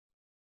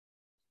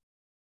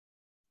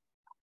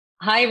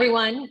Hi,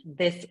 everyone.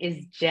 This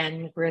is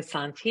Jen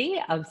Grisanti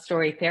of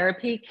Story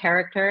Therapy,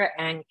 Character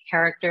and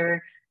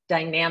Character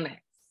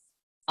Dynamics.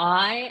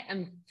 I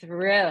am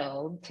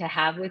thrilled to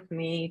have with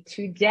me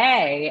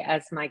today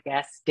as my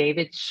guest,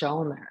 David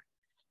Schulner.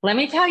 Let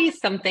me tell you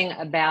something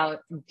about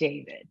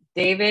David.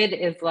 David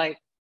is like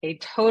a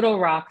total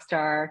rock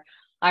star.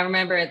 I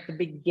remember at the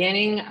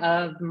beginning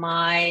of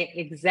my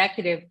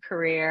executive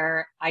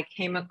career, I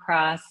came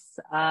across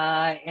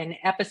an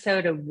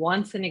episode of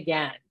Once and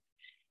Again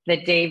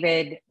that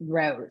David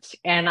wrote.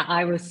 And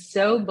I was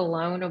so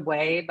blown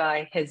away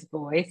by his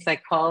voice. I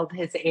called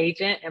his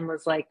agent and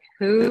was like,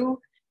 who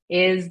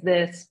is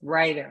this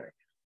writer?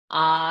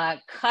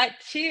 Cut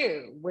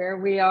to where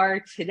we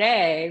are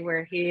today,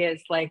 where he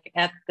is like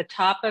at the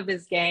top of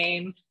his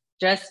game,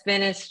 just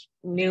finished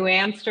New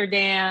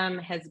Amsterdam,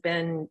 has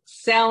been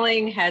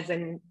selling, has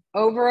an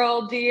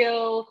overall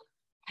deal,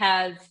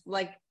 has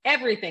like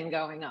everything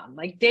going on.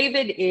 Like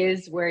David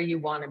is where you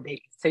want to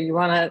be. So you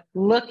want to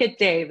look at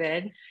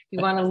David,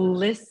 you want to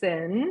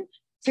listen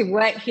to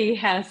what he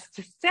has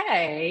to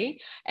say,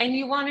 and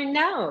you want to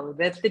know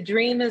that the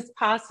dream is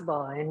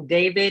possible. And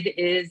David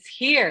is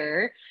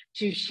here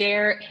to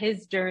share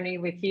his journey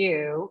with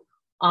you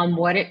on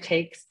what it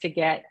takes to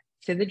get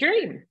to the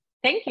dream.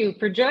 Thank you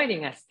for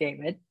joining us,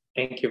 David.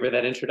 Thank you for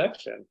that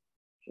introduction.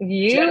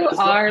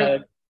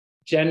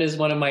 Jen is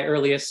one of my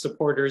earliest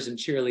supporters and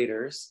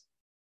cheerleaders.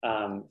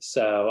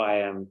 So I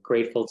am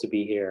grateful to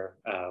be here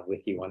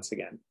with you once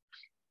again.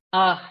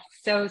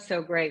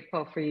 So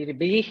grateful for you to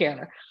be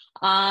here.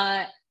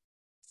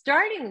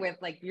 Starting with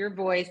like your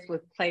voice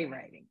with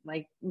playwriting,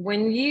 like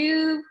when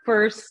you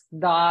first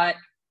thought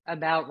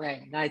about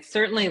writing, I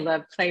certainly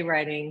love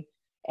playwriting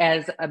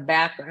as a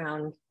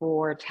background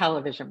for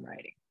television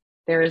writing.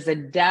 There is a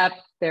depth,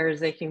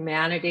 there's a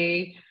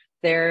humanity,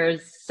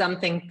 there's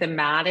something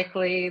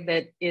thematically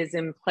that is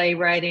in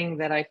playwriting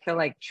that I feel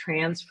like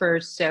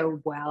transfers so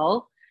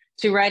well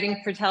to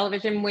writing for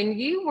television. When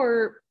you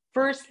were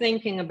first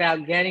thinking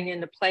about getting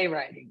into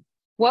playwriting,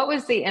 what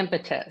was the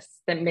impetus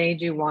that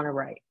made you want to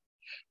write?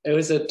 It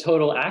was a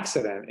total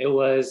accident. It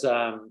was,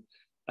 I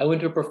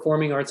went to a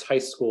performing arts high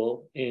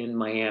school in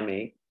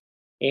Miami,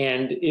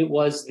 and it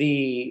was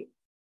the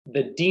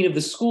dean of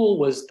the school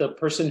was the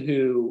person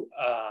who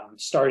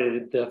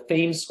started the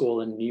Fame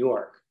School in New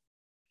York.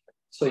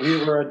 So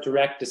you were a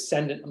direct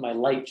descendant. My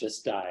light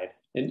just died.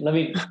 And let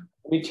me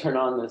turn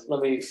on this.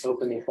 Let me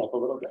open this up a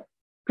little bit.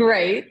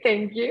 Great,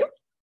 thank you.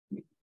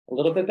 A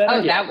little bit better?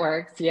 Oh, yeah. That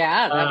works.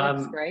 Yeah, that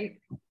works great.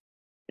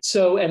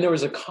 So, and there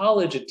was a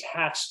college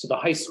attached to the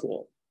high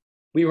school.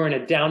 We were in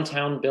a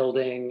downtown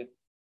building.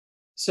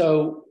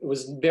 So it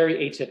was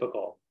very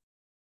atypical.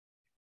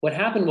 What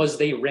happened was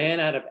they ran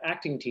out of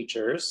acting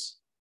teachers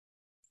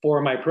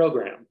for my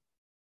program.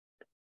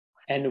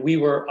 And we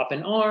were up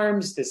in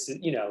arms. This is,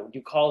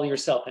 you call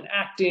yourself an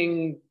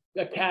acting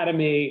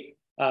academy.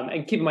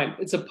 And keep in mind,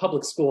 it's a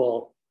public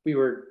school. We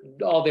were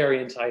all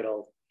very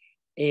entitled.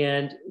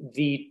 And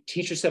the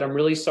teacher said, I'm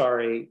really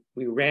sorry.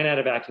 We ran out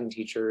of acting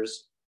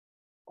teachers.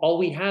 All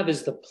we have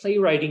is the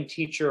playwriting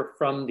teacher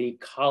from the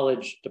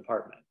college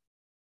department.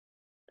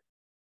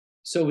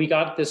 So we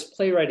got this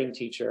playwriting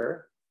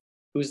teacher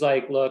who's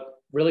like, look,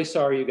 really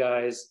sorry, you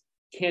guys.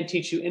 Can't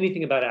teach you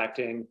anything about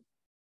acting,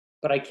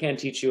 but I can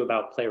teach you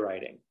about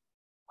playwriting.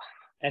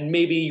 And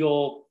maybe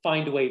you'll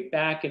find a way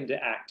back into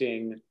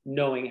acting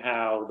knowing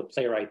how the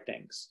playwright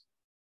thinks.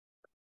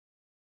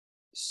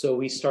 So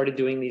we started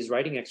doing these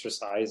writing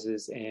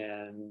exercises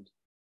and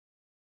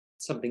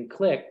something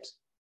clicked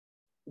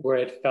where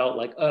it felt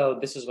like, oh,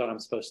 this is what I'm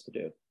supposed to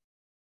do.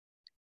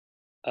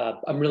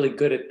 I'm really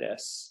good at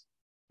this,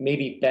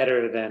 maybe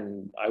better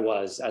than I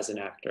was as an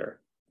actor.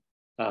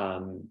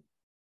 And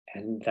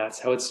that's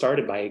how it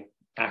started, by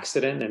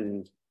accident,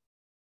 and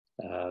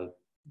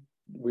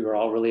we were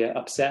all really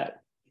upset.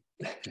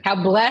 How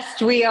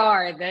blessed we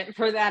are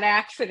for that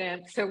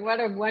accident. So what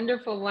a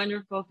wonderful,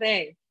 wonderful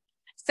thing.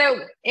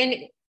 So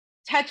in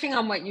touching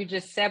on what you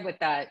just said with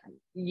that,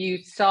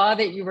 you saw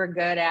that you were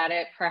good at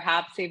it,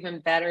 perhaps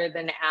even better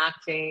than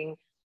acting.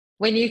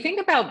 When you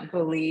think about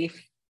belief,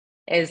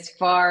 as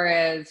far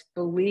as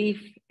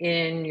belief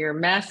in your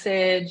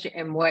message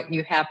and what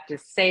you have to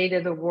say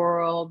to the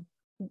world,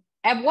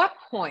 at what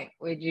point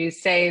would you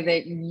say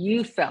that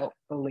you felt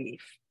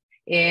belief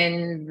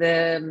in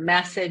the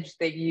message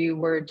that you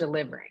were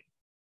delivering?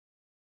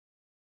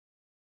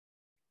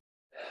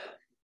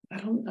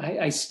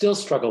 I still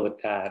struggle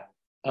with that.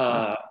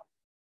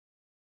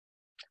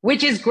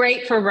 Which is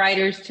great for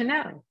writers to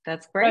know.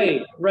 That's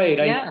great. Right.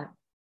 Yeah.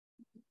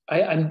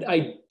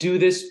 I do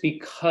this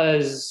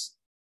because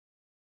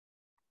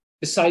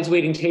besides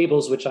waiting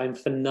tables, which I'm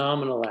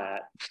phenomenal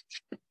at,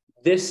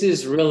 this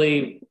is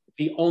really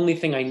the only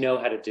thing I know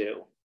how to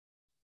do.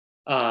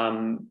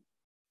 And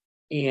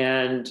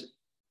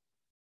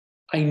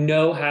I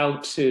know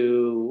how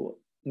to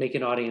make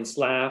an audience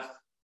laugh.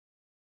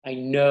 I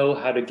know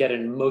how to get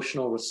an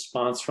emotional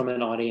response from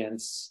an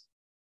audience.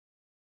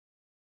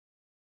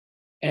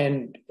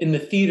 And in the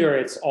theater,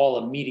 it's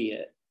all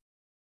immediate.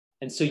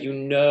 And so you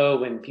know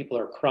when people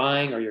are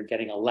crying or you're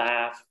getting a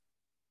laugh.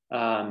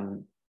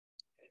 One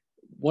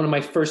of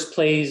my first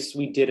plays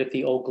we did at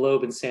the Old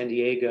Globe in San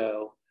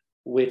Diego,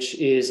 which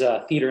is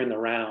a theater in the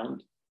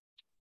round.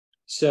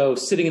 So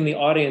sitting in the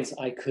audience,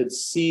 I could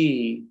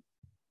see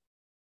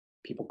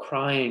people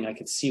crying. I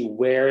could see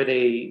where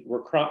they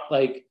were crying.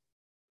 Like,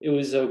 it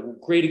was a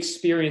great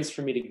experience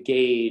for me to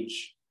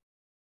gauge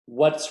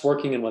what's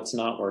working and what's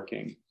not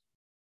working.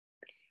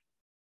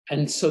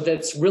 And so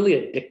that's really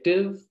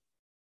addictive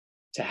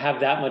to have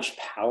that much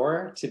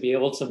power, to be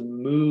able to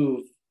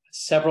move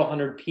several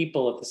hundred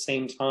people at the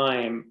same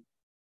time,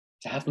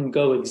 to have them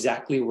go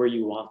exactly where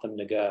you want them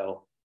to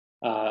go.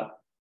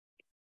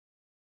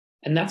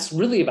 And that's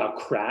really about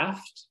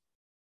craft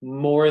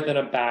more than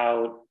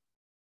about,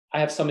 I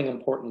have something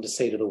important to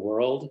say to the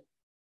world.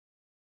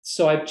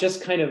 So I've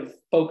just kind of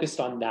focused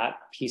on that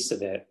piece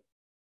of it.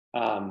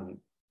 And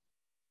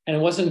it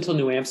wasn't until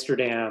New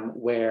Amsterdam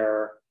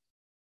where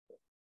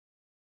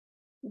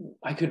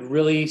I could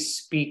really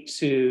speak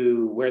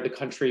to where the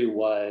country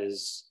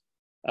was,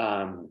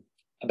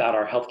 about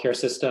our healthcare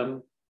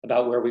system,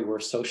 about where we were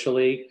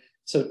socially.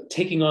 So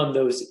taking on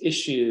those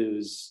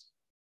issues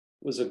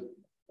was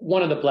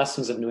one of the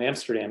blessings of New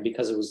Amsterdam,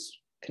 because it was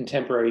a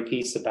contemporary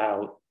piece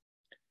about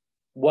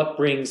what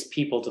brings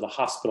people to the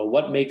hospital,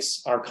 what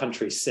makes our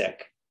country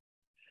sick.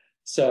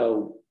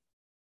 So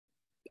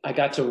I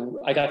got to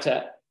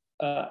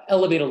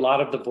elevate a lot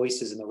of the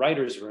voices in the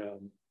writer's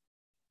room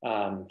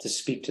to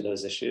speak to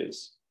those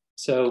issues.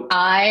 So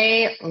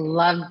I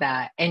love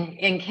that.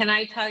 And can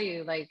I tell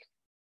you, like,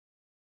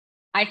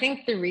 I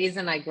think the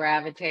reason I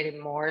gravitated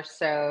more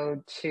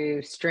so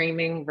to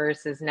streaming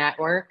versus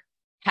network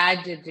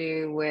had to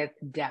do with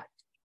depth,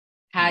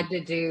 had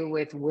to do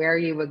with where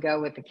you would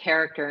go with the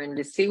character, and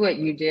to see what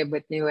you did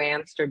with New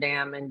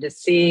Amsterdam and to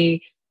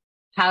see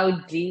how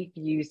deep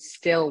you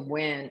still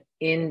went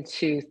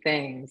into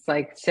things,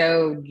 like,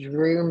 so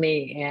drew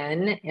me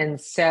in and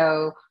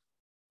so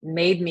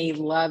made me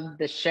love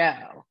the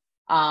show.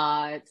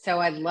 So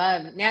I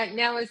love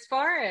now as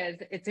far as,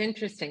 it's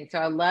interesting. So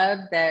I love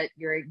that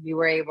you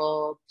were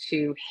able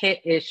to hit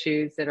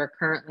issues that are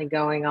currently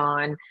going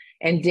on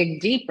and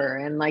dig deeper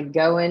and like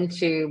go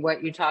into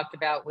what you talked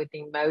about with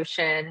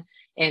emotion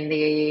and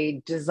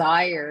the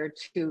desire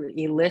to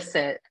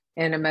elicit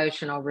an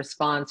emotional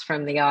response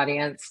from the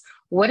audience.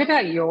 What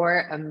about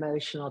your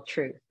emotional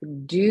truth?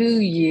 Do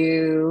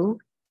you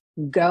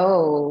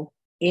go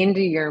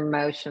into your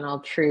emotional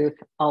truth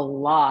a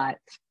lot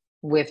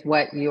with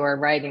what you are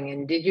writing?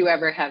 And did you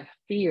ever have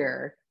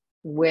fear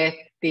with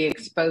the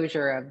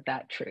exposure of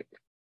that truth?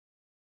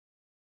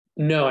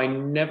 no, I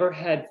never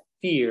had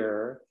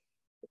fear.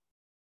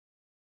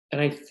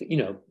 And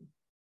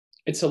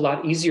it's a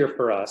lot easier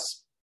for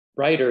us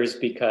writers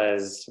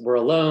because we're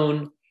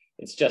alone.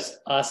 It's just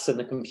us and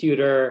the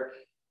computer.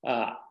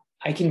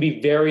 I can be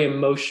very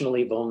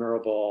emotionally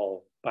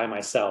vulnerable by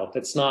myself.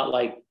 It's not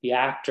like the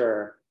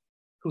actor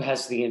who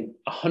has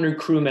 100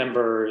 crew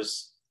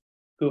members,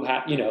 who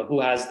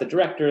has the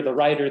director, the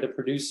writer, the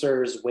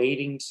producers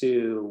waiting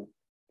to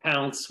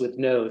pounce with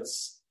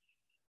notes.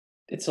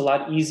 It's a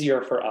lot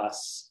easier for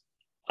us.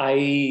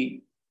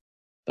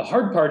 The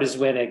hard part is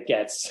when it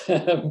gets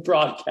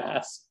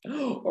broadcast,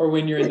 or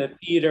when you're in the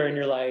theater and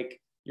you're like,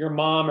 your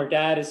mom or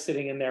dad is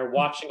sitting in there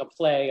watching a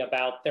play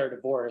about their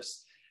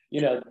divorce.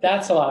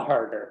 That's a lot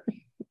harder.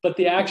 But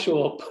the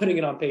actual putting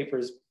it on paper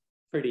is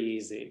pretty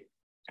easy.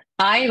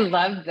 I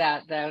love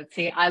that, though.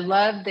 See, I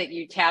love that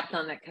you tapped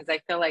on that, because I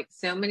feel like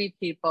so many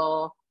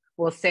people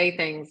will say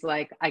things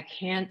like, I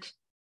can't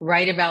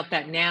write about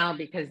that now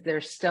because they're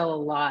still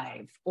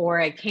alive,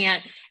 or I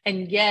can't.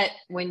 And yet,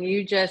 when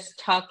you just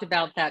talked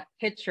about that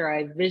picture,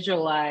 I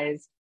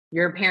visualized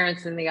your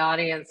parents in the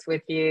audience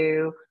with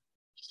you,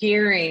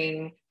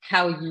 hearing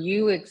how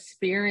you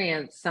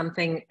experience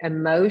something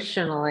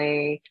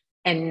emotionally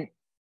and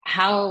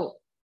how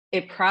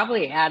it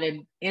probably added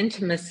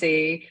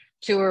intimacy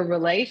to a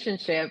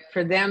relationship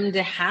for them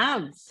to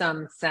have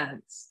some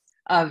sense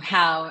of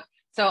how.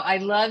 So I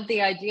love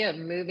the idea of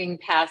moving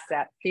past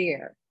that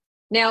fear.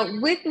 Now,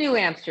 with New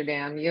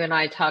Amsterdam, you and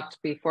I talked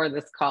before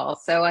this call.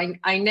 So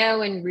I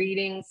know in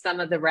reading some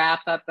of the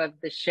wrap up of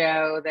the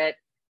show that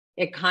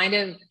it kind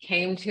of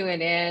came to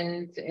an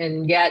end,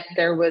 and yet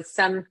there was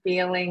some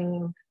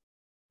feeling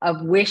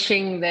of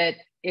wishing that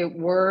it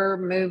were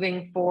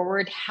moving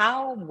forward.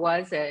 How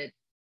was it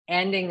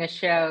ending a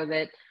show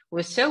that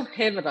was so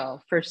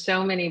pivotal for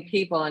so many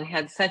people and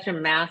had such a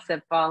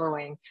massive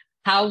following?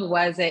 How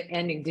was it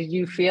ending? Did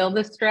you feel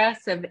the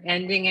stress of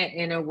ending it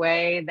in a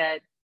way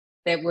that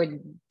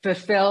would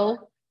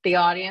fulfill the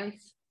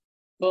audience?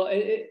 Well,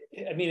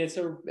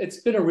 it's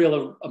been a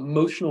real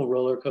emotional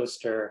roller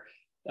coaster.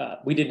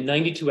 We did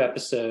 92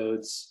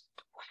 episodes,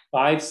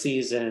 5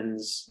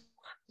 seasons,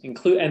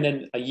 and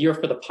then a year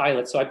for the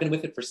pilot. So I've been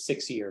with it for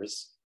 6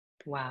 years.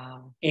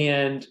 Wow.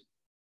 And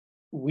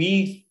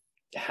we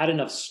had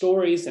enough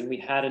stories and we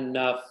had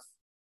enough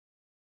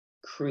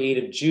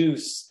creative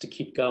juice to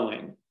keep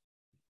going.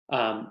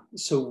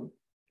 So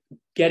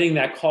getting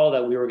that call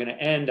that we were going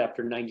to end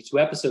after 92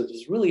 episodes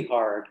was really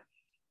hard.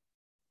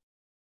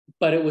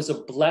 But it was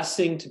a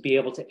blessing to be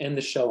able to end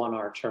the show on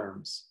our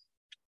terms,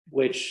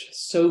 which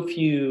so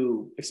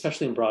few,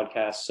 especially in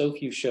broadcast, so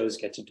few shows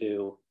get to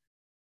do.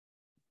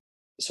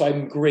 So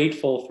I'm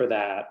grateful for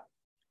that.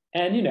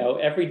 And, you know,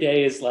 every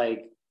day is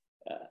like,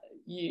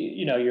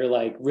 you know, you're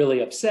like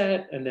really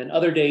upset. And then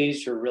other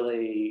days you're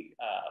really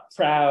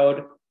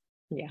proud.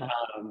 Yeah.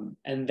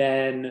 And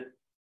then,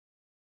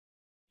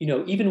 you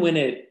know, even when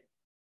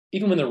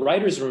the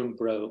writer's room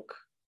broke,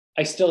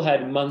 I still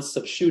had months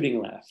of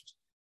shooting left.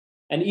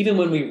 And even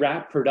when we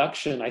wrapped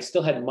production, I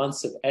still had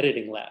months of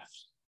editing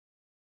left.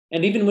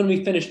 And even when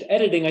we finished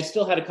editing, I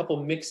still had a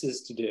couple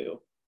mixes to do.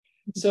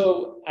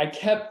 So I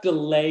kept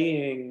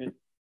delaying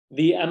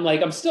I'm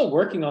like, I'm still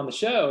working on the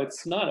show.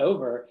 It's not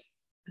over.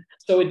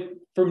 So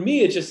for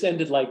me, it just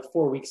ended like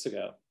 4 weeks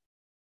ago.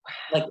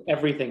 Like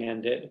everything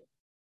ended.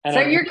 And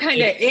so you're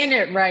kind of in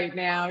it right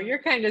now.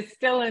 You're kind of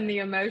still in the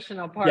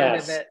emotional part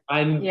of it.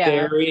 I'm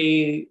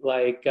very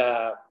like,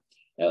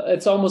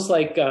 it's almost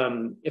like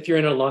if you're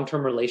in a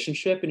long-term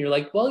relationship and you're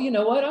like, well, you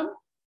know what?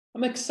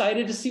 I'm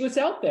excited to see what's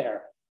out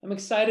there. I'm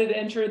excited to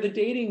enter the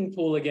dating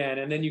pool again.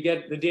 And then you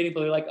get the dating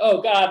pool, you're like,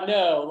 oh God,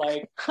 no,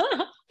 like,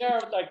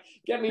 like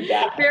get me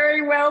back.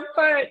 Very well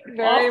put.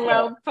 Very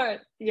well put.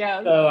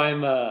 Yeah. So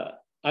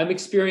I'm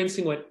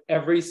experiencing what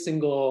every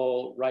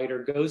single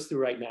writer goes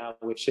through right now,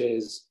 which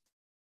is,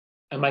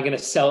 am I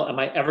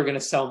ever going to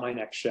sell my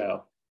next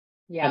show?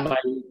 Yeah.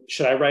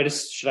 Should I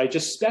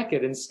just spec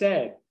it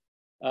instead?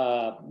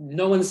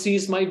 No one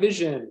sees my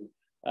vision.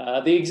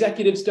 The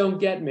executives don't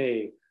get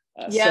me.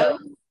 So,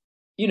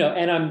 you know,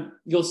 and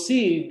you'll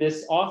see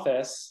this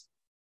office,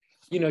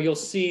 you know, you'll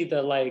see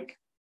the like,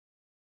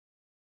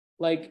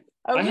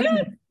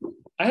 I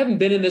haven't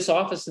been in this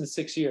office in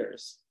 6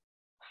 years.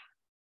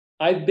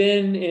 I've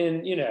been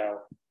in, you know,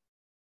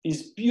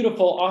 these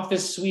beautiful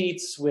office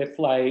suites with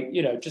like,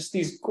 you know, just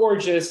these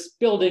gorgeous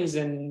buildings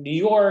in New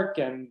York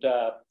and,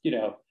 you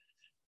know,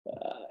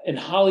 in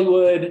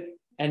Hollywood.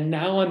 And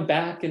now I'm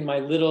back in my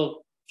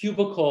little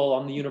cubicle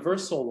on the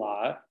Universal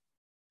lot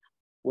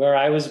where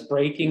I was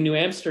breaking New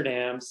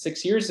Amsterdam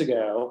 6 years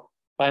ago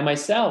by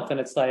myself.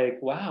 And it's like,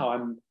 wow,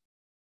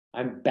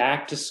 I'm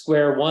back to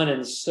square one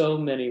in so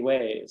many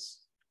ways.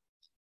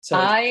 So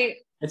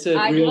it's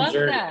a real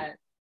journey.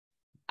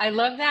 I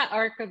love that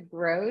arc of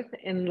growth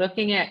and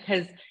looking at,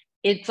 because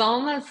it's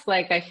almost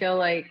like, I feel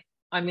like,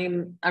 I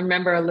mean, I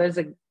remember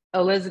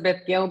Elizabeth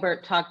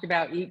Gilbert talked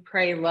about Eat,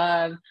 Pray,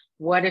 Love.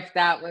 What if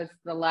that was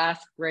the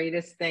last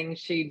greatest thing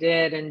she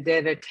did, and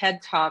did a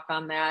TED talk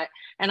on that.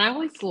 And I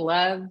always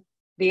love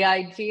the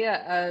idea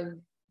of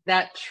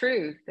that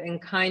truth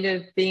and kind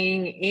of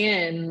being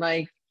in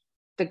like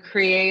the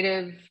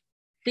creative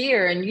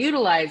fear and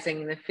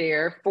utilizing the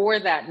fear for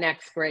that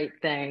next great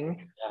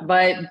thing.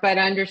 Yeah. But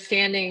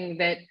understanding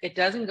that it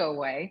doesn't go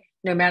away.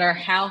 No matter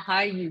how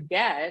high you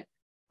get,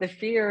 the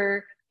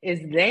fear is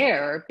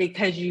there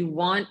because you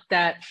want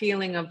that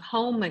feeling of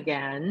home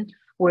again,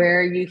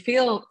 where you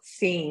feel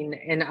seen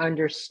and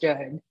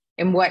understood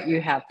in what you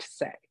have to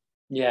say.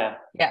 Yeah.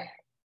 Yeah.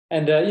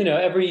 And, you know,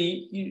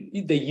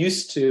 they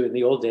used to, in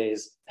the old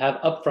days,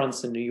 have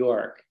upfronts in New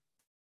York,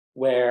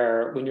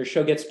 where when your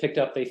show gets picked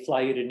up, they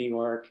fly you to New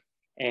York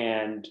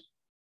and,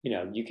 you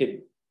know, you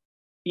could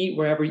eat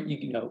wherever,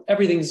 you know,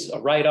 everything's a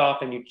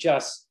write-off, and you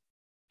just,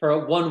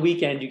 for one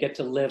weekend, you get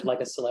to live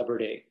like a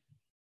celebrity.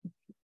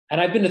 And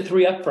I've been to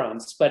 3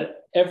 upfronts,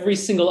 but every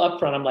single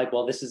upfront, I'm like,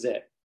 well, this is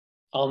it.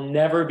 I'll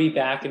never be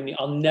back, and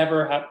I'll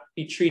never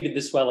be treated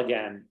this well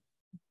again.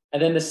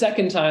 And then the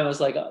second time I was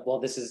like, oh, well,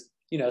 this is,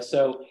 you know,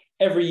 so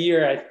every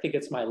year I think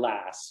it's my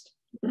last.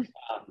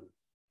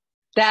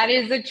 That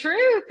is the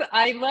truth.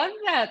 I love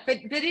that. But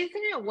isn't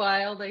it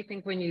wild? I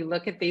think when you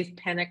look at these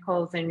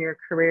pinnacles in your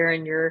career,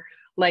 and you're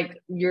like,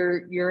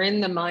 you're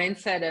in the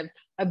mindset of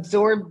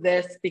absorb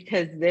this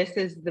because this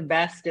is the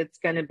best it's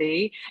going to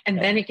be. And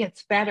then it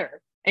gets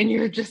better. And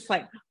you're just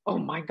like, oh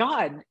my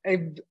God,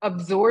 I've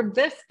absorbed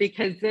this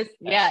because this,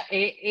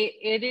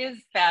 it is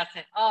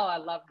fascinating. Oh, I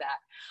love that.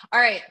 All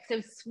right.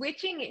 So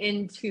switching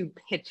into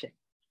pitching.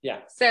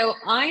 Yeah. So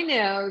I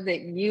know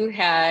that you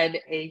had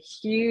a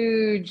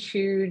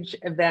huge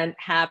event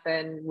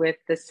happen with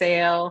the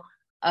sale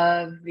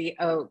of the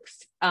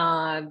Oaks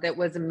that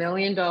was $1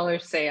 million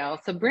sale.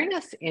 So bring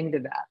us into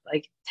that.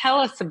 Like, tell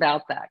us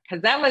about that,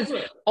 because that was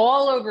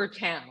all over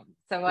town.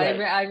 So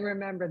I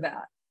remember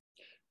that.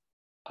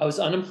 I was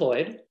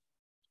unemployed.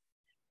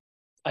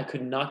 I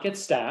could not get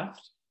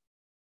staffed.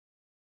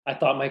 I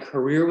thought my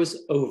career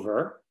was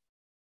over.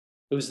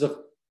 It was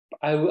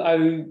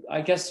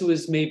I guess it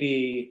was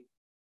maybe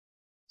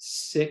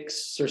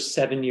 6 or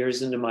 7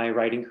 years into my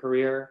writing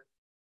career.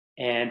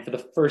 And for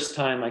the first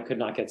time, I could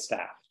not get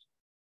staffed.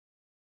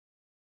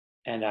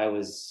 And I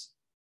was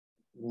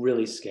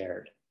really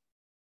scared.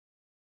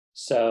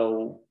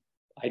 So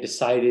I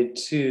decided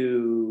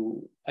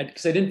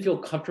because I didn't feel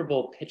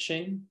comfortable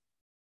pitching,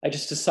 I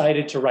just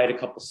decided to write a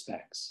couple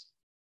specs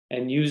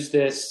and use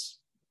this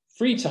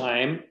free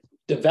time,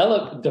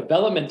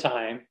 development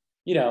time,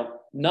 you know,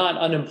 not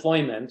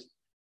unemployment,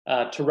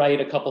 to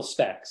write a couple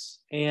specs.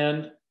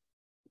 And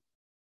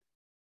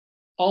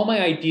all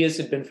my ideas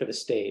had been for the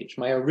stage.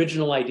 My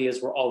original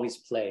ideas were always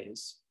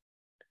plays.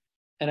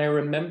 And I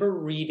remember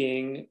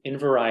reading in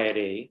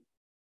Variety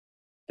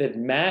that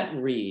Matt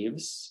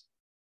Reeves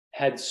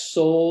had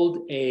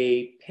sold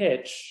a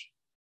pitch,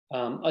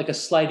 like a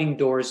sliding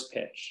doors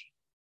pitch,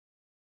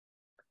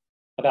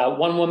 about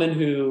one woman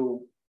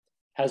who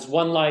has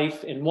one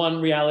life in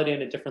one reality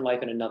and a different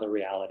life in another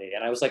reality.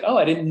 And I was like, oh,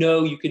 I didn't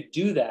know you could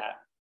do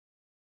that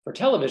for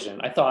television.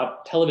 I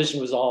thought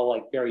television was all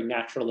like very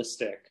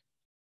naturalistic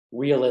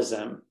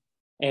realism,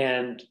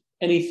 and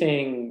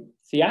anything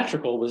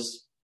theatrical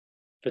was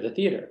for the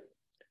theater.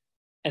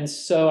 And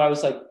so I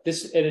was like,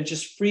 this, and it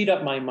just freed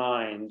up my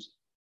mind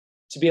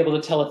to be able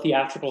to tell a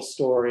theatrical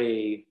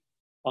story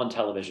on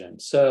television.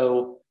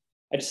 So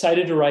I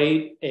decided to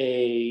write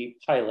a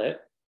pilot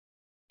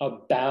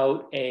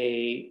about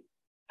a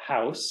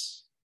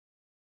house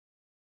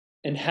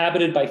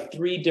inhabited by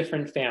 3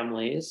 different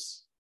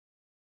families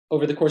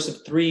over the course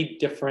of 3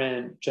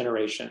 different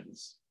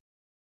generations.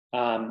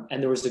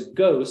 And there was a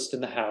ghost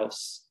in the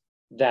house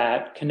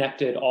that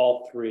connected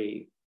all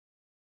 3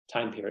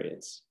 time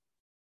periods,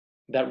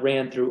 that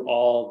ran through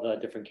all the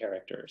different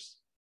characters.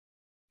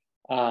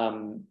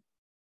 And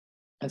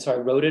so I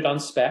wrote it on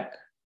spec,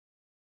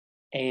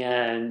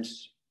 and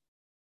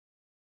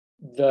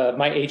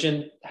my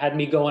agent had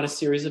me go on a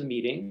series of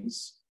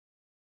meetings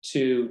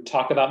to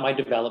talk about my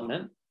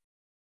development.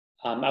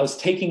 I was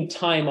taking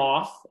time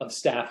off of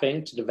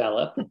staffing to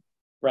develop,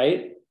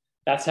 right?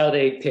 That's how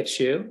they pitch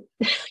you.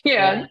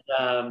 Yeah.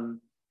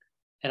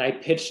 And I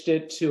pitched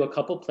it to a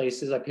couple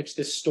places. I pitched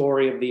this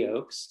story of the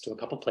Oaks to a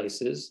couple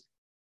places.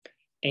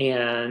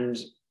 And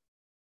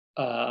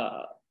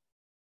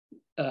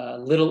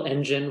Little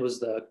Engine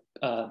was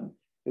it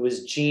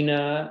was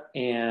Gina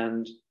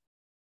and,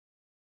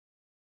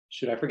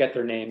 should I forget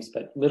their names,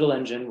 but Little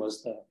Engine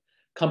was the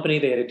company.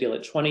 They had a deal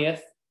at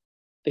 20th.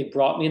 They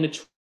brought me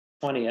into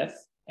 20th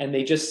and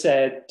they just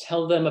said,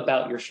 tell them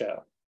about your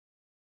show.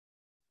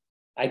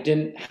 I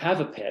didn't have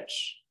a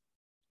pitch,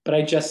 but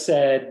I just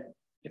said,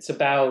 it's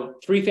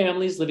about 3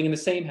 families living in the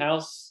same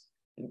house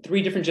in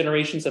 3 different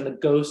generations and the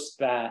ghost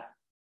that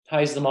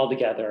ties them all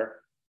together.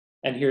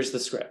 And here's the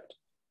script.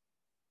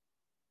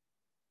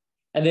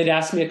 And they'd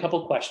ask me a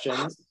couple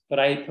questions, but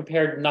I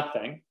prepared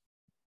nothing,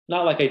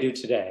 not like I do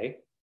today.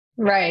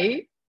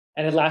 Right.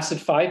 And it lasted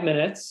 5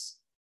 minutes.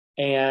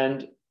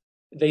 And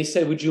they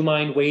said, would you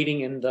mind waiting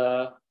in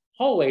the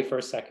hallway for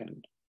a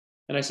second?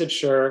 And I said,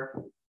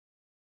 sure.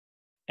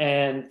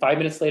 And 5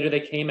 minutes later, they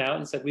came out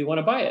and said, we want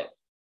to buy it.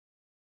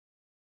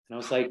 And I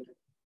was like,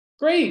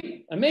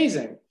 great,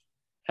 amazing.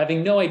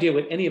 Having no idea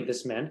what any of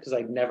this meant, because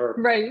I'd never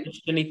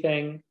pitched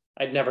anything.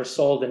 I'd never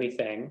sold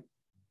anything.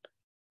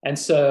 And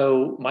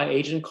so my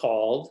agent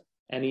called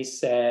and he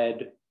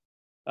said,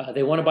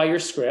 they want to buy your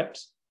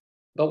script,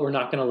 but we're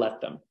not going to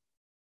let them.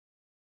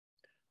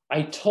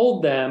 I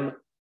told them,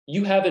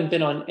 you haven't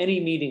been on any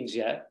meetings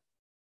yet.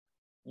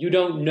 You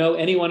don't know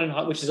anyone in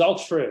Hollywood, which is all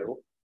true.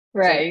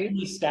 Right. So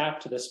he's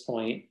staffed to this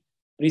point.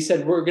 But he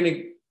said,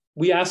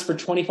 we asked for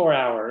 24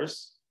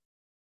 hours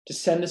to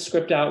send the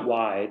script out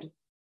wide,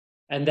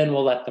 and then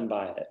we'll let them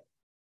buy it.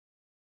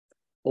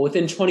 Well,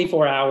 within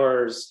 24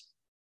 hours,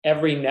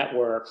 every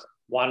network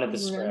wanted the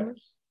script.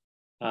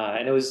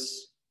 And it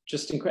was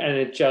just incredible.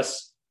 And it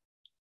just,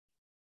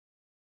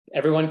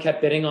 everyone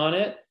kept bidding on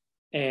it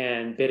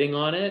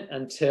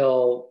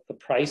until the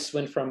price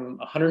went from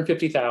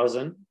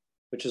 $150,000,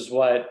 which is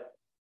what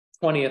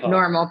 20th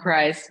normal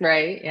price,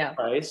 right? Yeah.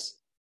 Price,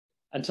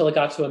 until it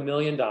got to $1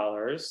 million.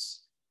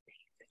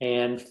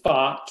 And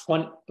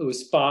it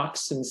was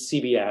Fox and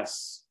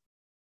CBS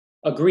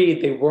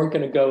agreed they weren't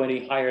going to go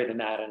any higher than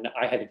that, and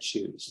I had to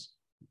choose.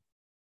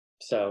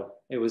 So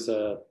it was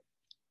it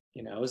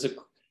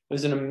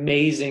was an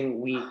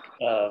amazing week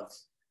of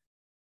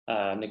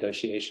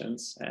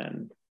negotiations,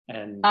 and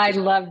I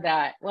love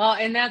that. Well,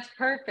 and that's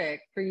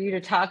perfect for you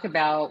to talk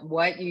about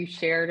what you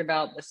shared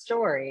about the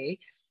story,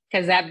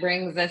 because that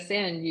brings us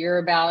in.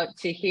 You're going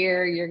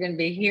to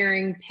be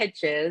hearing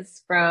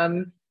pitches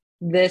from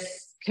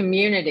this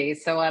community.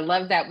 So I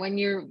love that. When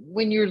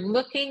you're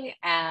looking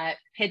at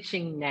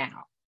pitching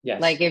now,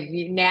 yes. Like if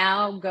you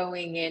now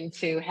going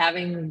into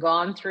having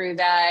gone through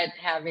that,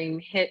 having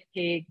hit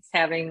peaks,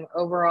 having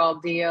overall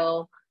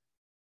deal,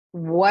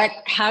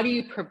 how do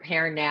you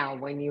prepare now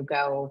when you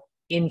go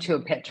into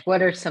a pitch?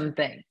 What are some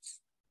things?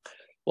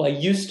 Well, I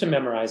used to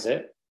memorize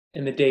it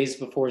in the days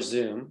before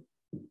Zoom.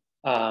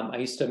 I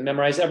used to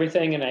memorize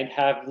everything, and I'd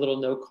have little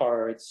note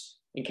cards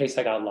in case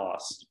I got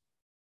lost.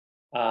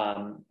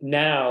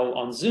 Now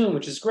on Zoom,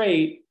 which is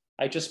great,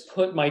 I just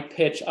put my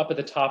pitch up at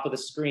the top of the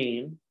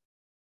screen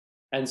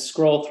and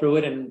scroll through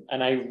it,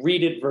 and I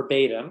read it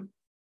verbatim.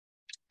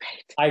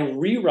 Right. I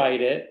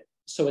rewrite it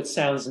so it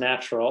sounds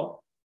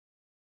natural.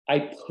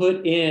 I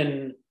put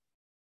in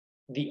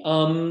the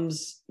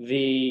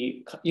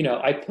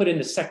I put in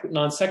the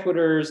non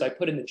sequiturs, I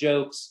put in the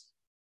jokes.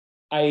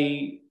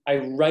 I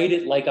write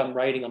it like I'm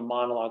writing a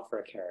monologue for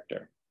a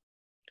character.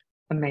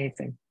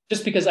 Amazing.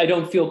 Just because I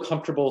don't feel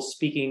comfortable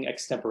speaking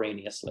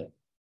extemporaneously.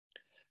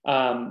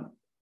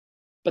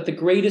 But the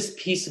greatest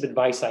piece of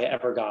advice I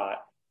ever got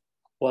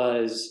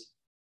was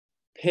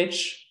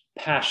pitch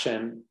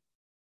passion,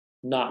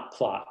 not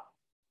plot.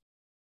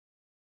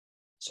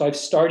 So I've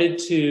started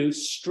to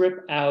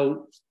strip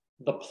out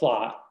the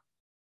plot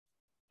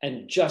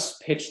and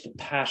just pitch the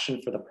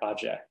passion for the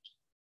project.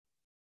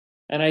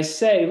 And I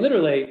say,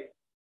 literally,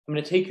 I'm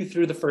going to take you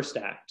through the first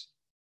act.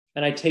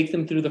 And I take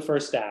them through the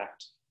first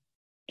act,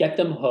 get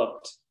them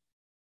hooked,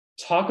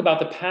 talk about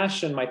the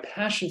passion, my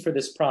passion for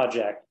this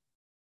project.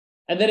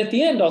 And then at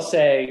the end, I'll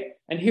say,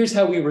 and here's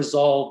how we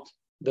resolved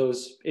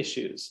those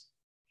issues.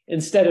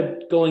 Instead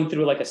of going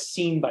through like a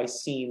scene by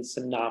scene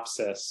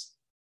synopsis.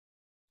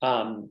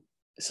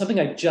 Something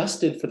I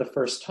just did for the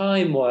first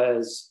time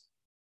was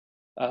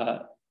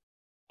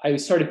I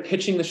started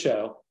pitching the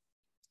show.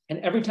 And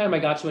every time I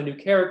got to a new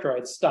character,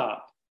 I'd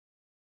stop.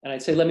 And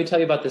I'd say, let me tell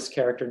you about this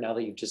character now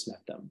that you've just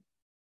met them.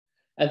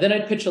 And then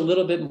I'd pitch a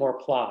little bit more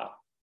plot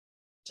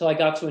till I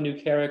got to a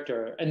new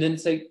character. And then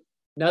say,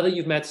 now that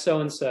you've met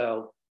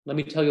so-and-so, let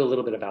me tell you a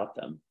little bit about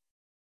them.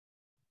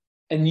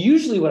 And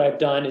usually what I've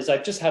done is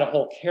I've just had a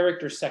whole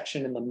character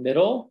section in the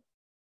middle,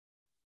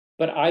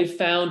 but I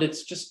found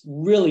it's just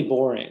really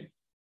boring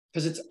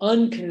because it's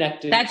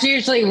unconnected. That's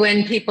usually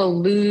when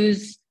people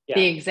lose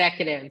the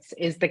executives,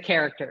 is the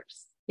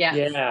characters. Yeah.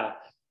 Yeah.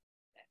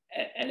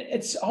 And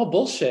it's all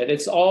bullshit.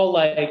 It's all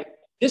like,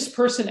 this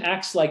person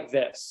acts like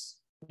this.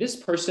 This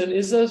person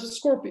is a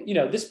Scorpio, you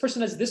know, this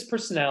person has this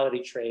personality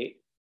trait,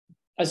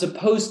 as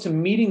opposed to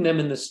meeting them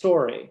in the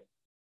story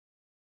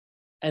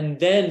and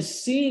then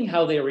seeing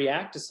how they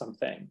react to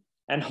something.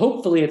 And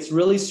hopefully it's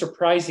really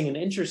surprising and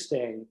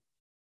interesting.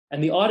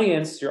 And the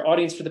audience, your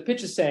audience for the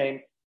pitch is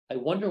saying, I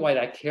wonder why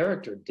that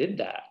character did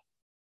that.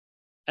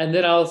 And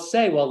then I'll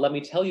say, well, let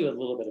me tell you a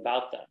little bit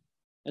about them.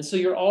 And so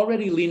you're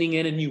already leaning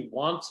in and you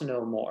want to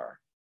know more,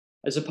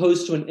 as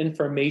opposed to an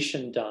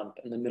information dump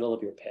in the middle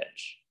of your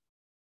pitch.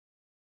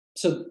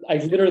 So I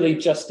literally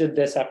just did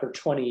this after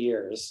 20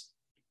 years.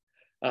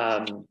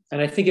 And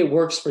I think it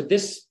works for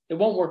this. It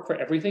won't work for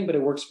everything, but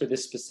it works for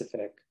this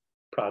specific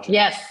project.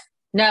 Yes.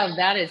 No,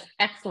 that is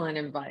excellent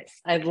advice.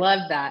 I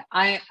love that.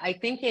 I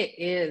think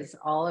it is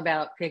all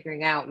about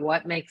figuring out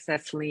what makes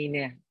us lean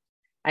in.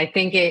 I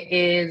think it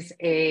is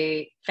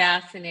a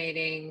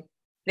fascinating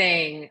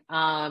thing.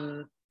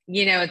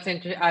 You know, it's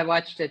interesting. I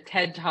watched a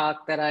TED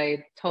talk that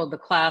I told the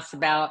class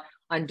about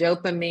on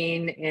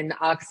dopamine and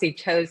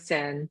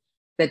oxytocin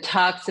that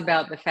talks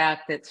about the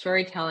fact that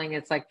storytelling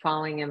is like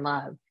falling in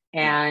love.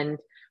 And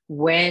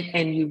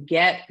and you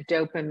get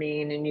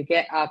dopamine and you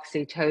get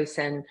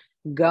oxytocin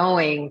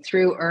going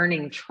through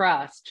earning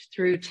trust,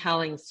 through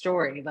telling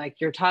story, like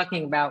you're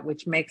talking about,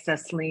 which makes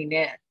us lean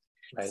in.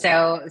 Right.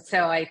 So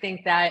I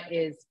think that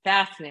is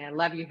fascinating. I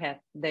love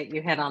that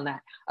you hit on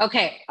that.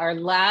 Okay, our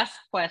last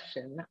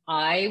question.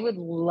 I would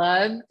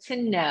love to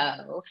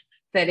know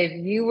that if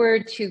you were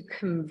to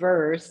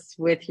converse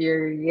with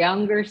your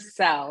younger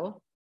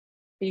self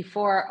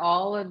before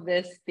all of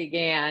this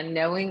began,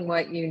 knowing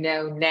what you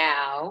know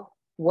now,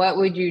 what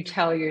would you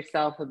tell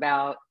yourself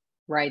about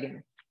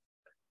writing?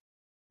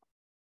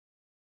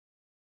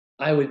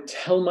 I would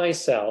tell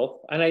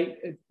myself, and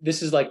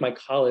this is like my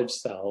college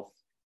self,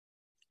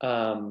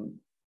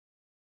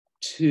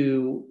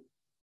 to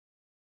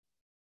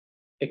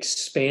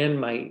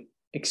expand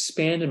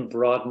and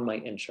broaden my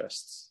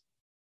interests.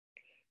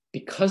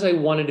 Because I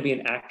wanted to be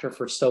an actor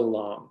for so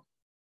long.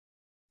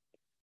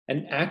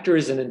 An actor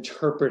is an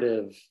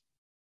interpretive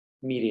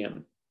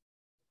medium.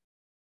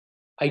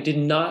 I did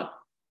not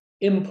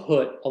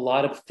input a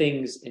lot of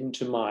things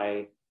into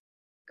my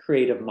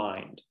creative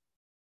mind.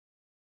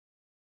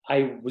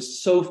 I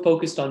was so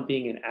focused on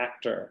being an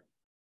actor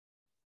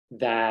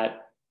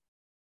that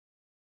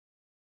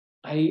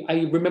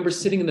I remember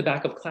sitting in the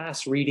back of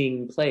class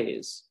reading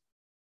plays,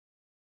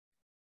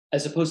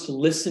 as opposed to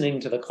listening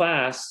to the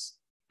class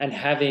and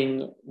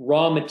having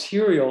raw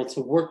material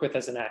to work with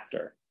as an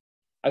actor.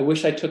 I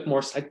wish I took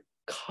more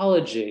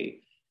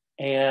psychology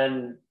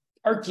and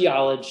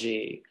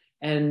archaeology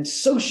and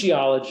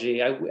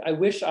sociology. I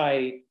wish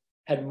I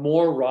had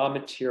more raw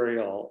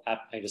material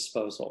at my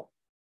disposal.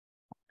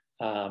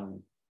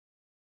 And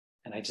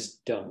I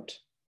just don't.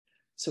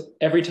 So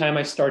every time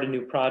I start a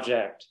new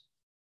project,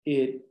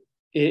 it's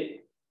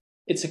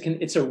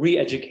a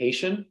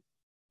re-education,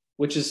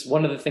 which is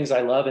one of the things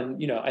I love.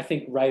 And, you know, I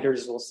think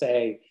writers will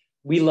say,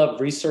 we love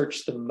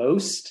research the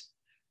most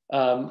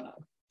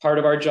part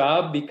of our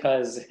job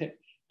because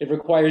it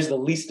requires the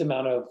least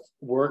amount of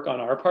work on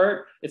our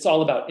part. It's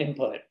all about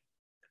input.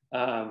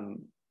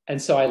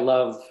 And so I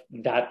love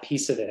that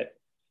piece of it.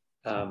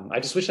 I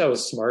just wish I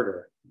was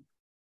smarter.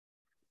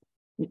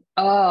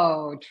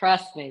 Oh,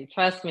 trust me.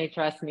 But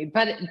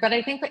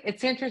I think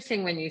it's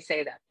interesting when you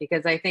say that,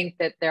 because I think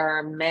that there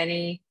are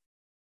many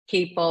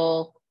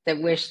people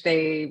that wish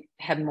they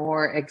had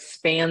more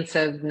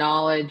expansive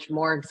knowledge,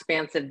 more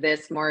expansive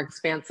this, more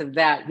expansive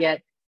that.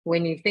 Yet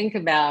when you think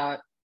about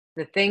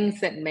the things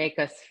that make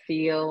us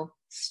feel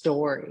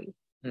story,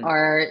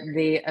 are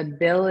the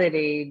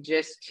ability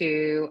just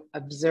to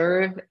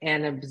observe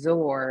and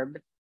absorb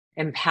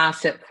and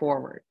pass it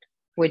forward,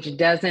 which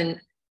doesn't,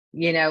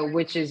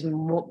 which is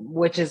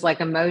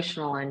like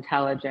emotional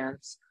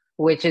intelligence,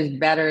 which is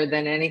better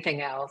than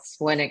anything else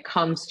when it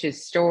comes to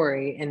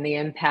story and the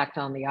impact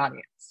on the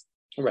audience.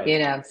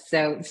 Right.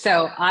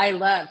 So I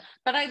love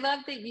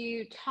that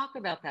you talk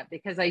about that,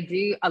 because I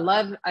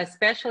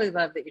especially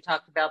love that you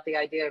talked about the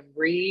idea of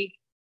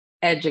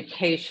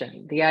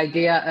re-education, the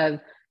idea of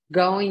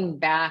going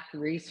back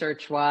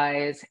research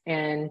wise,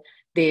 and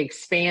the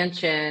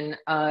expansion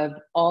of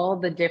all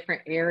the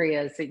different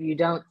areas that you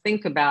don't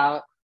think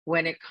about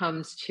when it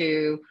comes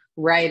to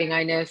writing.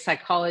 I know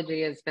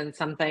psychology has been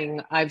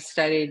something I've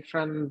studied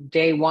from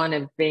day one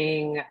of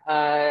being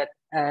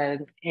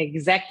an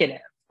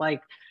executive.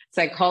 Like,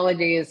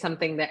 psychology is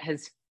something that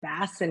has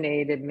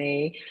fascinated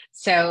me.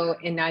 So,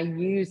 and I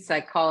use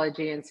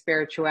psychology and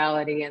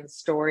spirituality and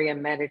story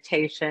and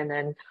meditation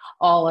and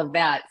all of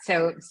that.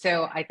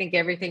 So I think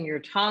everything you're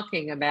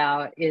talking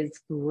about is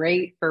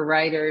great for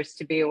writers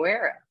to be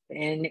aware of.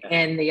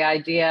 And the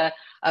idea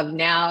of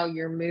now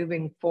you're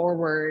moving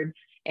forward,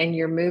 and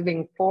you're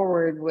moving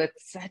forward with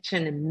such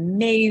an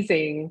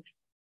amazing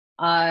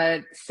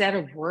set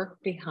of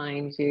work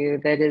behind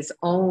you that is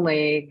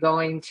only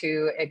going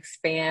to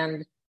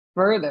expand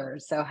further.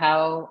 So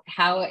how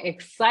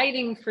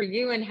exciting for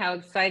you, and how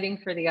exciting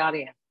for the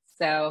audience.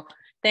 So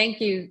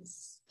thank you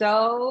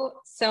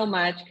so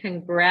much.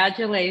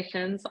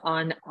 Congratulations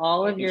on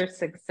all of your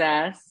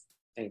success.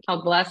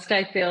 How blessed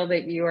I feel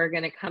that you are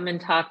going to come and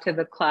talk to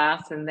the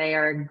class, and they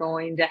are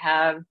going to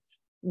have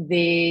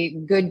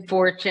the good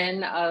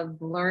fortune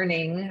of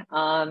learning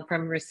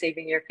from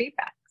receiving your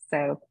feedback.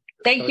 So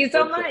thank you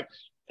so much.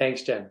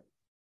 Thanks, Jen.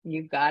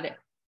 You got it.